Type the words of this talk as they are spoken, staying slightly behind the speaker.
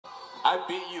I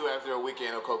beat you after a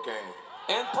weekend of cocaine.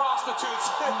 And prostitutes.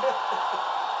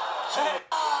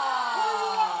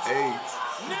 Hey.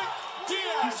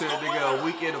 You said nigga a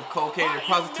weekend of cocaine and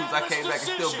prostitutes. I came back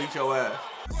and still beat your ass.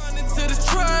 Running to the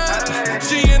trap,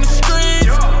 G in the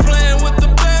streets, playing with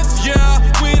the best, yeah,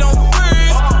 we don't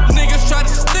freeze. Niggas try to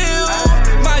steal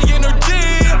my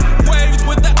energy, waves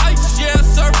with the ice, yeah,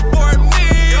 surfboard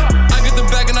me. I get the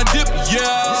bag and I dip,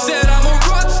 yeah. Said I'm a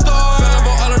rock star, found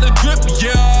for all of the drip,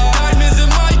 yeah. Diamonds in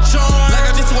my charm, like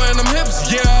I just wearing them hips,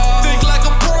 yeah. Think like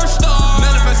a porn star,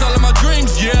 manifest all of my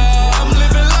dreams, yeah. I'm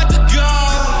living like a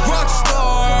god, rock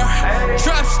star,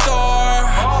 trap star.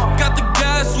 Got the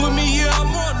gas with me, yeah,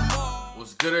 I'm on.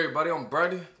 What's good, everybody? I'm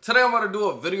Brady. Today I'm about to do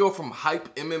a video from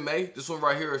Hype MMA. This one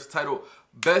right here is titled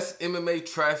Best MMA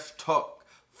Trash Talk,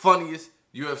 Funniest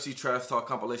UFC Trash Talk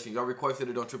Compilation. Y'all requested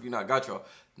it, don't trip, you not. Got y'all.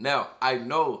 Now, I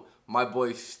know my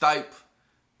boy Stipe,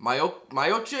 Mayo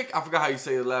Chick, I forgot how you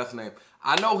say his last name.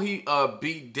 I know he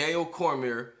beat Daniel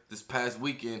Cormier this past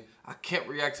weekend. I can't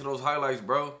react to those highlights,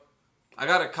 bro. I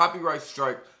got a copyright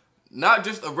strike. Not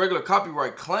just a regular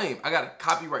copyright claim. I got a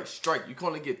copyright strike. You can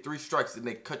only get 3 strikes and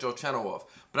they cut your channel off.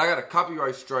 But I got a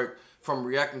copyright strike from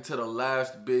reacting to the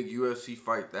last big UFC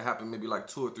fight that happened maybe like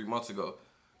 2 or 3 months ago.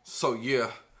 So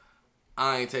yeah,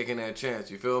 I ain't taking that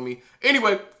chance, you feel me?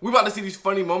 Anyway, we about to see these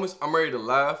funny moments. I'm ready to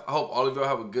laugh. I hope all of y'all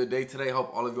have a good day today. I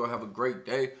hope all of y'all have a great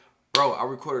day. Bro, I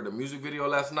recorded a music video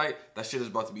last night. That shit is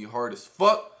about to be hard as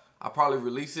fuck. I'll probably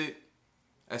release it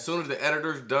as soon as the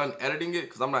editor's done editing it,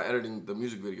 because I'm not editing the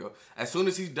music video. As soon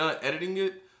as he's done editing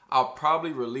it, I'll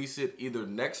probably release it either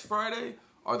next Friday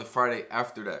or the Friday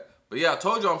after that. But yeah, I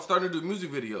told you I'm starting to do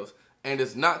music videos, and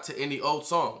it's not to any old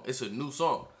song. It's a new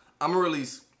song. I'm gonna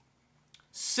release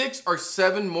 6 or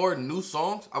 7 more new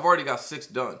songs. I've already got 6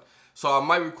 done. So I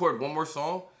might record 1 more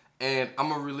song, and I'm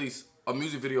gonna release a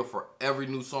music video for every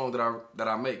new song that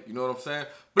I make. You know what I'm saying?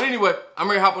 But anyway, I'm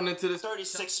ready to hop on into this.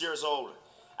 36 years old.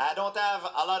 I don't have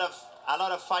a lot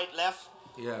of fight left,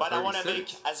 yeah, but 36. I want to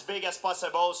make as big as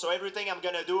possible. So everything I'm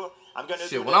gonna do, I'm gonna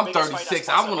do. When I'm 36,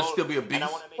 I want to still be a beast.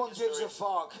 No one gives a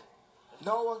fuck.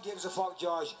 No one gives a fuck,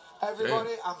 George.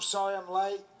 Everybody, I'm sorry I'm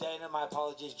late. Dana, my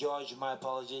apologies. George, my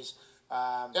apologies.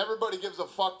 Everybody gives a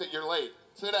fuck that you're late.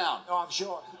 Sit down. No, I'm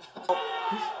sure.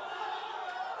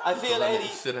 I feel, Eddie,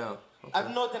 sit down. Okay. I've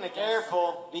nothing against.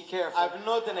 Careful. Be careful. I've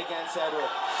nothing against Edward.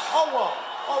 Oh, what?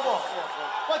 Oh, what?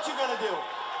 What you gonna do?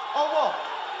 Oh, what?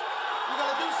 You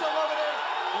gonna do something over there?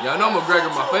 Yeah, I know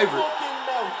McGregor my favorite.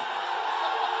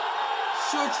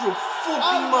 Shut your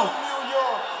fucking mouth. New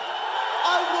York.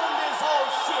 I won this whole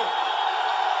shit.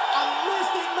 I'm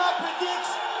listing my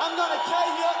predicts. I'm gonna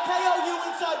KO you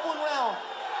inside 1 round.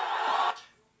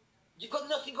 You've got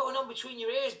nothing going on between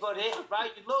your ears, buddy,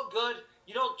 right? You look good,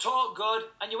 you don't talk good,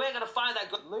 and you ain't gonna find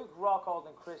that good. Luke Rockhold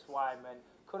and Chris Weidman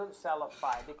couldn't sell a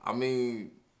fight. I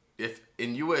mean, if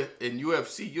in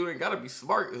UFC, you ain't gotta be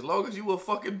smart as long as you a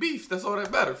fucking beast. That's all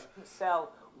that matters.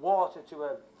 Sell water to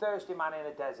a thirsty man in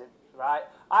a desert, right?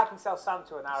 I can sell sand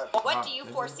to an Arab. What do you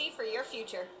foresee for your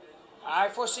future? I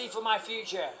foresee for my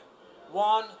future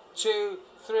 1, 2,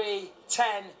 3,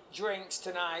 10 drinks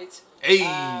tonight. Hey,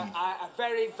 a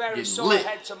very, very Get sore lit.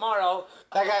 head tomorrow.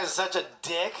 That guy's such a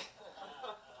dick.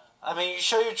 I mean, you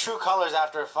show your true colors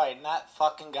after a fight, and that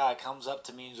fucking guy comes up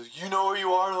to me and says, "You know who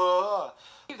you are."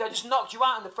 They just knocked you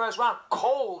out in the first round,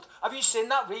 cold. Have you seen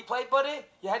that replay, buddy?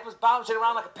 Your head was bouncing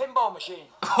around like a pinball machine.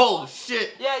 Oh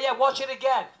shit. Yeah, watch it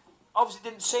again. Obviously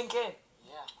didn't sink in.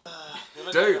 You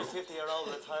look Damn. like a 50-year-old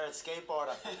retired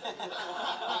skateboarder.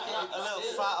 A little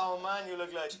fat old man you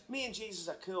look like. Me and Jesus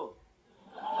are cool.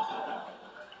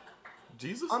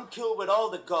 Jesus? I'm cool with all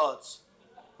the gods.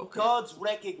 Okay. Gods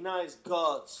recognize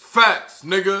gods. Facts,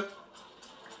 nigga.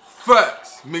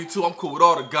 Facts. Me too. I'm cool with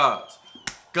all the gods.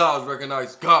 Gods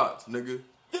recognize gods, nigga.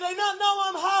 Do they not know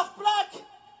I'm half black?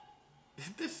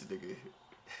 This nigga.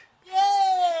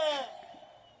 Yeah!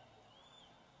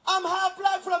 I'm half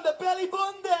black from the belly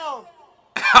button down.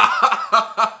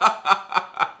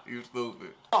 You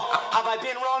stupid. Have I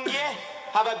been wrong yet?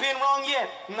 Have I been wrong yet?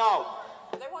 No.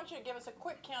 They want you to give us a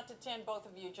quick count to 10, both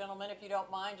of you gentlemen, if you don't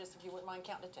mind, just if you wouldn't mind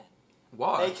counting to 10.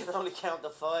 Why? They can only count to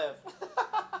 5.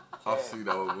 I've seen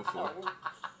that one before.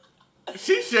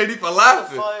 She's shady for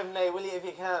laughing. 5, Nate, will you, if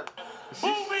you can?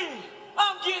 Movie!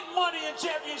 I'm getting money and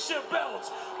championship belts.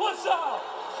 What's up?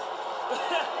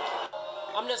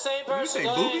 I'm the same Did you person.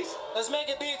 say boobies? Let's make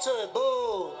a beat to it.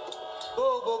 Boo.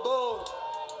 Boo, boo, boo.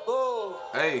 Boo.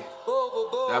 Hey, Boo, boo,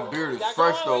 boo. that beard is Y'all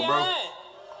fresh going though, where bro. y'all at?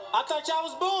 I thought y'all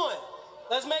was booing.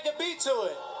 Let's make a beat to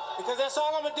it. Because that's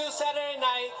all I'm gonna do Saturday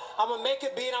night. I'm gonna make a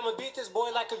beat. I'm gonna beat this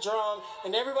boy like a drum,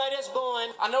 and everybody that's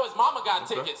booing. I know his mama got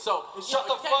tickets, so shut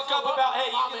the fuck up about. Hey,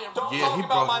 don't talk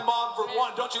about my mom for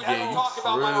one. Don't you ever talk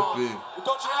about my mom.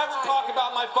 Don't you ever talk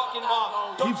about my fucking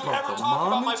mom. Don't you ever talk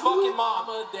about my fucking mom.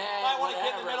 I want to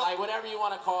get in the middle, like whatever you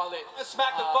want to call it. I'm gonna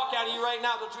smack the fuck out of you right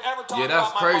now. Don't you ever talk Yeah,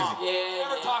 that's about my crazy. mom.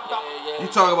 Never talk about. You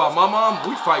talk about my mom,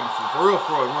 we fighting for real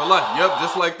in real life. Yep,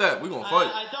 just like that. We gonna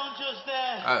fight. I don't just.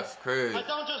 That's crazy. I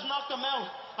don't just knock them out.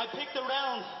 I picked the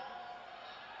round.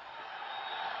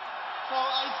 So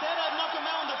I said I'd knock him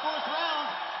out in the first round,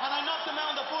 and I knocked him out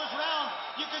in the first round.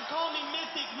 You can call me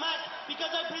Mystic Mac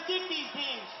because I predict these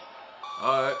things.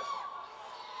 All right.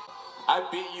 I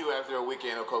beat you after a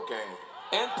weekend of cocaine.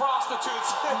 And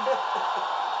prostitutes.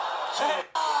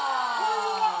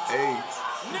 Hey.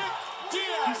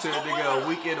 You said nigga a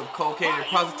weekend of cocaine and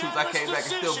prostitutes. I came back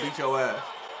and still beat your ass.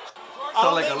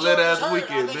 Sound like a lit ass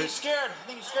weekend, I think bitch. he's scared. I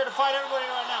think he's scared to fight everybody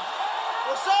right now.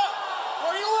 What's up?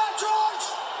 Where you at, George?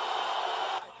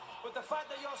 But the fact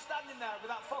that you're standing there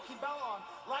with that fucking belt on,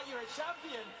 like you're a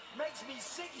champion, makes me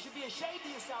sick. You should be ashamed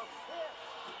of yourself. Here,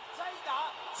 take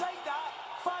that,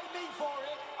 fight me for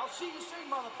it. I'll see you soon,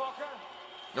 motherfucker.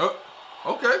 Oh,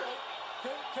 okay.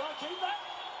 Can I keep that?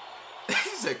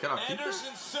 He said, can I keep that?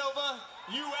 Anderson Silva,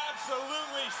 you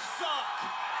absolutely suck.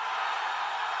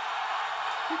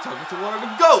 He talking to one of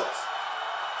the GOATs.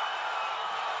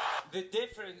 The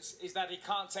difference is that he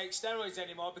can't take steroids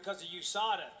anymore because of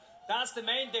USADA. That's the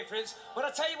main difference. But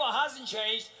I tell you what hasn't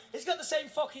changed. He's got the same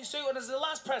fucking suit on as the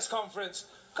last press conference.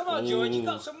 Come on, George, you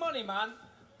got some money, man.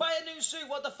 Buy a new suit.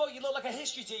 What the fuck? You look like a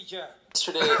history teacher.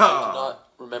 Yesterday, I do not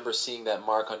remember seeing that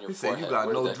mark on your forehead. He said you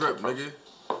got no drip, nigga.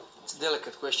 It's a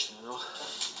delicate question, you know.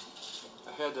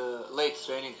 I had a late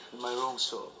training in my room,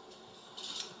 so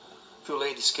a few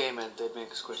ladies came and they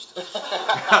make us question. You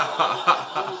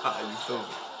stupid.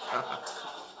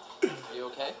 Are you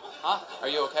okay? Huh? Are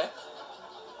you okay?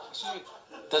 Excuse me.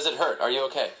 Does it hurt? Are you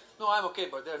okay? No, I'm okay,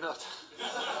 but they're not. A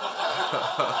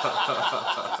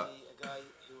guy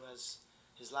who has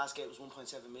his last gate was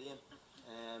 1.7 million.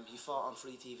 He fought on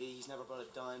free TV. He's never brought a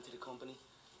dime to the company.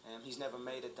 He's never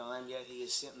made a dime yet. He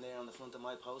is sitting there on the front of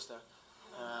my poster.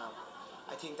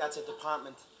 I think that's a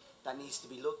department that needs to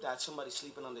be looked at. Somebody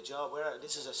sleeping on the job.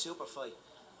 This is a super fight.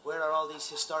 Where are all these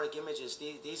historic images?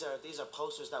 These are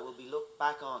posters that will be looked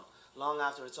back on long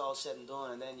after it's all said and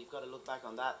done, and then you've got to look back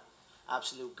on that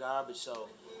absolute garbage. So,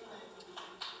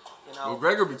 you know,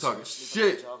 McGregor be talking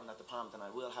shit. Job in that department, and I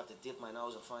will have to dip my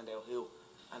nose and find out who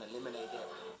and eliminate them.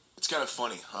 It's kind of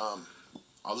funny.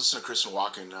 I listened to Christian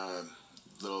Walken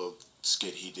little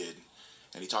skit he did,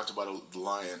 and he talked about the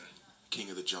lion, king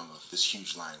of the jungle, this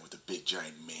huge lion with a big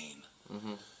giant mane,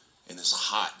 in this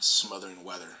hot, smothering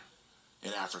weather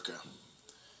in Africa.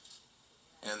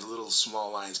 And the little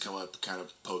small lions come up, kind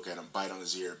of poke at him, bite on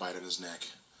his ear, bite on his neck.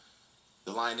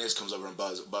 The lioness comes over and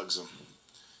bugs him.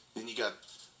 Then you got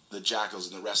the jackals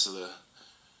and the rest of the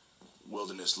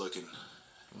wilderness looking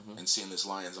and seeing this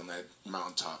lions on that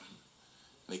mountaintop.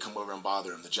 And they come over and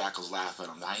bother him. The jackals laugh at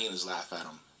him. The hyenas laugh at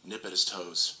him, nip at his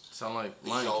toes. Sound like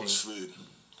they Lion eat all King. his food.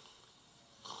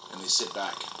 And they sit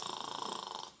back.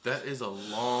 That is a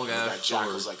long ass story. You got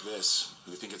jackals story. like this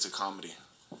who think it's a comedy.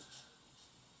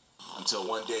 Until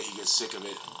one day he gets sick of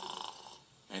it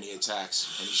and he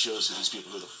attacks and he shows to these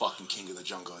people who the fucking king of the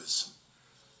jungle is.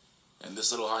 And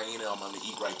this little hyena, I'm gonna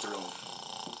eat right through him.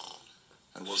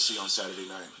 And we'll see on Saturday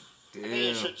night. I think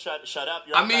you should shut up.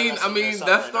 You're I mean,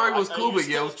 that story was cool, but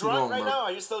yeah, it was too long, right bro. now?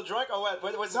 Are you still drunk or what?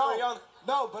 What's going on?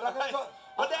 No, but I'm gonna go.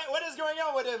 What is going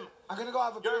on with him? I'm gonna go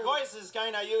have a. Your voice is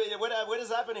kind of what is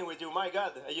happening with you? My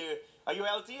God, are you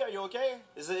healthy? Are you okay?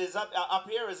 Is up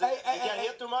here? Is it you can't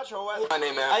hit too much or what?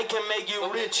 Money, man. I can make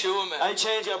you rich. I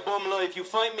change your bum life. You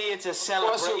fight me, it's a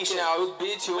celebration. I'll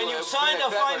beat you. When you sign to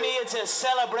fight me, it's a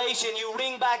celebration. You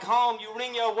ring back home. You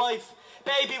ring your wife.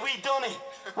 Baby, we done it.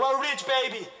 We're rich,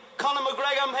 baby. Conor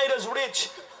McGregor made us rich.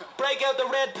 Break out the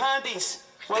red panties.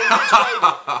 We're rich, baby.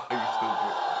 You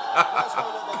stupid. Let's go a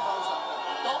little bit closer.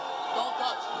 Don't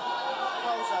touch.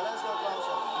 Closer. Let's go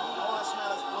closer. I want to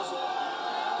smell his pussy.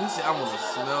 He said, I want to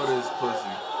smell this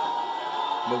pussy.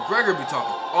 McGregor be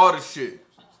talking all this shit.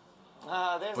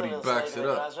 But he backs it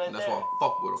up. Right, and that's why I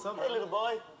fuck with him. Hey, little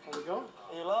boy. How we going?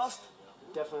 Are you lost?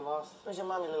 Definitely lost. Where's your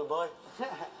mommy, little boy?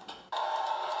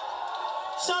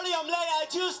 Sorry I'm late, I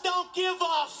just don't give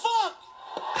a fuck!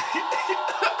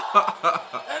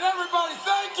 And everybody,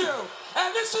 thank you!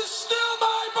 And this is still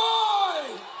my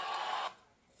boy!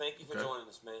 Thank you for joining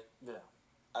us, man. Yeah.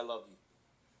 I love you.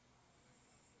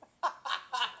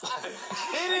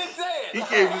 He didn't say it. He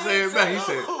can't even say it back. He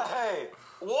said, Hey,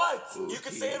 What? You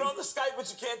can say it on the Skype, but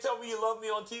you can't tell me you love me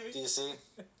on TV? Do you see?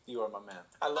 You are my man.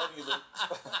 I love you, Luke.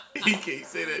 He can't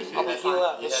say that shit. I'll be heal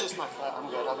up. It's just my foot. I'm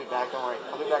good. I'll be back. Don't worry.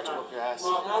 I'll be back to whoop your ass.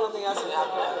 I don't think that's gonna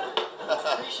happen.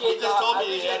 Appreciate He just told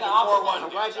me he had before one. I'm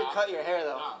glad you cut your hair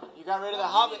though. You got rid of the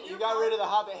hobbit. You got rid of the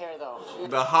hobbit hair though.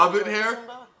 The hobbit hair?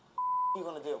 What are you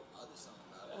gonna do?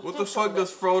 What the fuck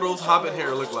does Frodo's hobbit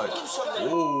hair look like?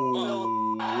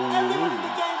 Ooh. Everyone in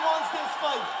the game wants this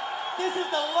fight. This is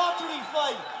the lottery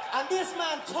fight. And this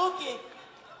man took it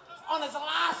on his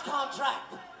last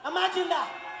contract. Imagine that.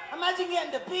 Imagine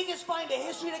getting the biggest fight in the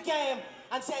history of the game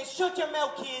and saying, shut your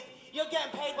mouth, kid. You're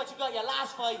getting paid what you got your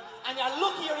last fight, and you're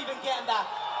lucky you're even getting that.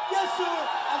 Yes, sir,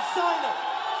 and sign it.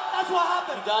 That's what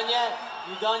happened. You done yet?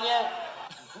 You done yet?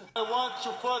 I want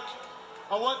to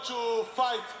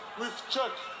fight with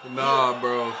Chuck. Nah,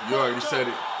 bro. You already said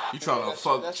it. You trying to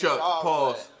fuck Chuck.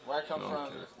 Pause. Where I come from,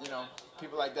 you know,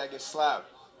 people like that get slapped.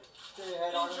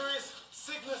 Injuries,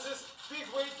 sicknesses, big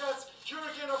weight cuts,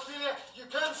 hurricane of fear. You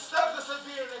can't stop the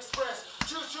Siberian Express.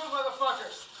 Choo-choo,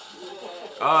 motherfuckers.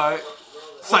 Alright.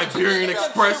 Siberian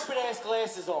Express. Stupid ass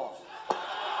glasses off.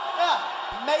 Yeah,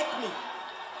 make me.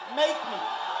 Make me.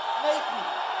 Make me.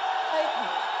 Make me.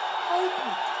 Make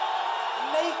me.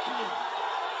 Make me.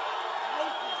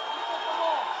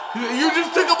 Make me. You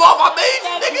just took him off. I made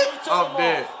you, nigga. I'm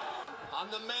dead. I'm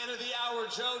the man of the hour,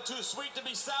 Joe. Too sweet to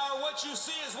be sour. What you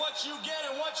see is what you get,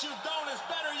 and what you don't is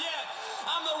better yet.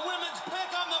 I'm the women's pick.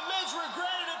 I'm the men's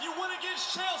regret. And if you win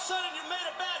against Chael Sonnen, you made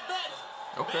a bad bet.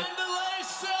 Okay. Wanderlei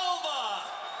Silva.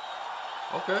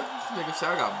 Okay. This nigga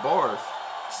said I got bars.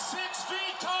 6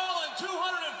 feet tall and 205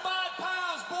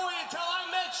 pounds. Boy, until I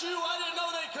met you, I didn't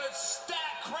know they could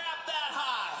stack crap that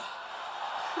high.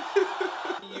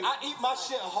 I eat my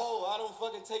shit whole. I don't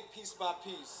fucking take piece by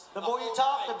piece. The more you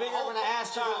talk, the bigger I'm gonna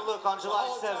ask you to look on July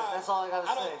 7th. That's all I gotta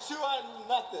say. I don't chew on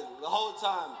nothing the whole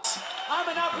time. I'm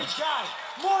an average guy.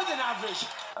 More than average.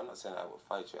 I'm not saying I would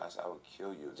fight you. I said I would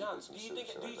kill you. John, do you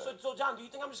think? So, John, do you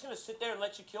think I'm just gonna sit there and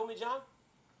let you kill me, John?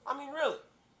 I mean, really?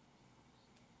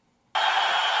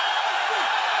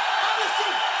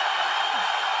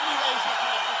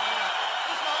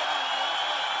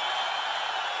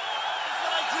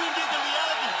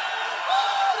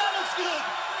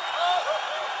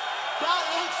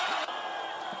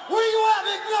 Where you at,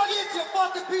 McNuggets, you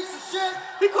fucking piece of shit?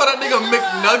 He called that nigga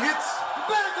McNuggets? You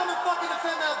better come and fucking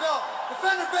defend that belt.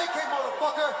 Defend and vacate,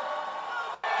 motherfucker.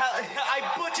 I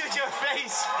butchered your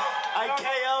face. I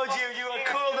KO'd you. You were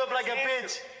curled up like a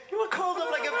bitch. You were curled up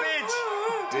like a bitch.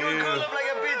 You were curled up like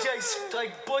a bitch.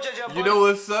 I butchered your You know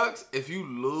what sucks? If you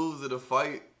lose in a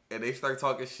fight and they start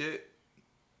talking shit,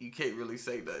 you can't really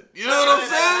say that. You know what I'm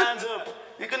saying? Hands up.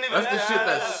 You can even That's the shit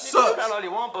that sucks. That's all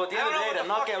you want, but at the end of the day, the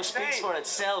knockout speaks for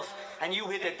itself, and you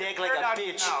hit the deck like a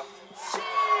bitch.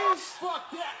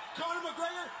 Fuck that. Conor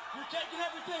McGregor, you're taking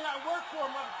everything I work for,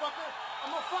 motherfucker.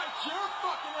 I'm gonna fight your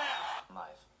fucking ass.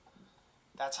 Life.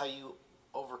 That's how you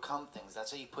overcome things. That's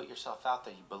how you put yourself out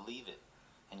there. You believe it,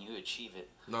 and you achieve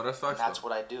it. No, that's facts. That's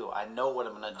what I do. I know what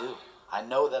I'm gonna do. I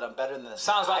know that I'm better than this.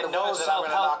 Sounds like I the know worst that I'm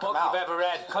gonna knock self-help him book out. you've ever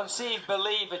read. Conceive,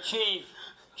 believe, achieve.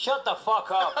 Shut the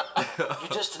fuck up. You're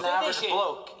just an average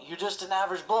bloke. You're just an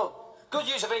average bloke. Good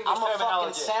use of English I'm a fucking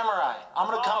terminology. samurai. I'm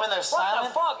gonna come in there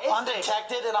silent,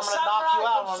 undetected, and I'm gonna knock you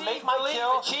out. I'm gonna make my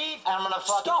kill, and I'm gonna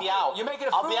fucking be out. You're making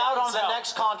a I'll be out on the yourself.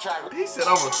 next contract. He said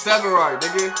I'm a samurai,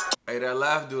 nigga. Hey, that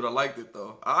laugh dude, I liked it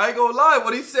though. I ain't gonna lie,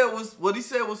 what he said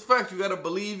was fact. You gotta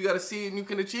believe, you gotta see it, and you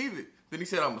can achieve it. Then he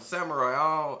said I'm a samurai.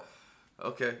 I don't.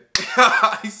 Okay.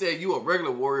 He said you a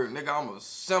regular warrior, nigga. I'm a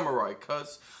samurai,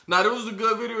 cuz. Nah, this was a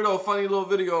good video though. Funny little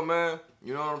video, man.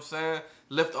 You know what I'm saying?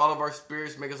 Lift all of our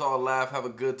spirits, make us all laugh, have a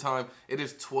good time. It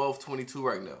is 12:22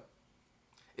 right now.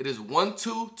 It is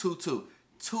 1222.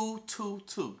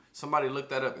 222. Somebody look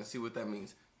that up and see what that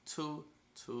means.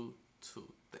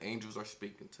 222. The angels are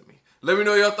speaking to me. Let me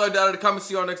know your thoughts down in the comments.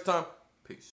 See y'all next time.